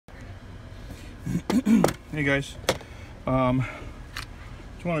Hey guys,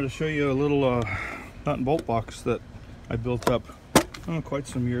 just wanted to show you a little nut and bolt box that I built up quite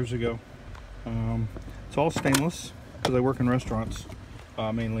some years ago. It's all stainless because I work in restaurants,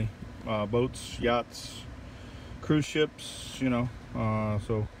 mainly boats, yachts, cruise ships, you know,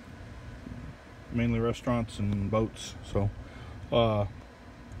 so mainly restaurants and boats. So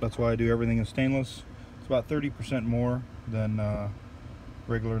that's why I do everything in stainless. It's about 30% more than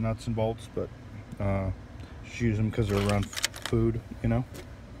regular nuts and bolts, but just use them because they're around food, you know.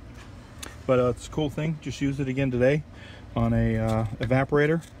 But it's a cool thing. Just used it again today on a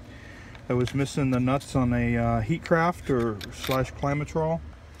evaporator. I was missing the nuts on a Heatcraft or / Climatrol.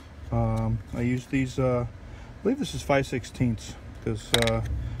 I used these, I believe this is 5/16 because it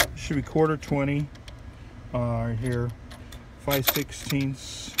should be 1/4 20 right here,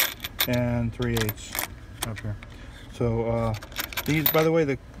 5/16 and 3/8 up here. So these, by the way,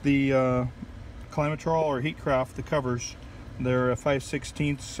 the Climatrol or Heatcraft, the covers, they're a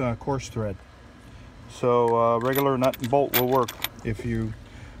 5/16 coarse thread. So regular nut and bolt will work if you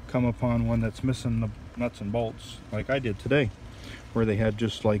come upon one that's missing the nuts and bolts, like I did today, where they had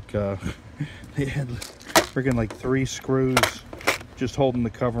just like they had freaking like 3 screws just holding the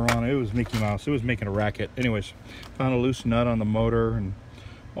cover on. It was Mickey Mouse. It was making a racket. Anyways, found a loose nut on the motor and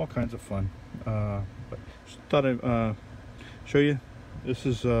all kinds of fun. But just thought I'd show you. This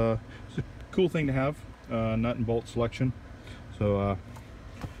is it's a cool thing to have, nut and bolt selection. So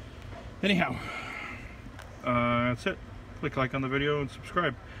anyhow, that's it. Click like on the video and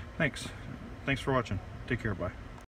subscribe. Thanks for watching. Take care. Bye.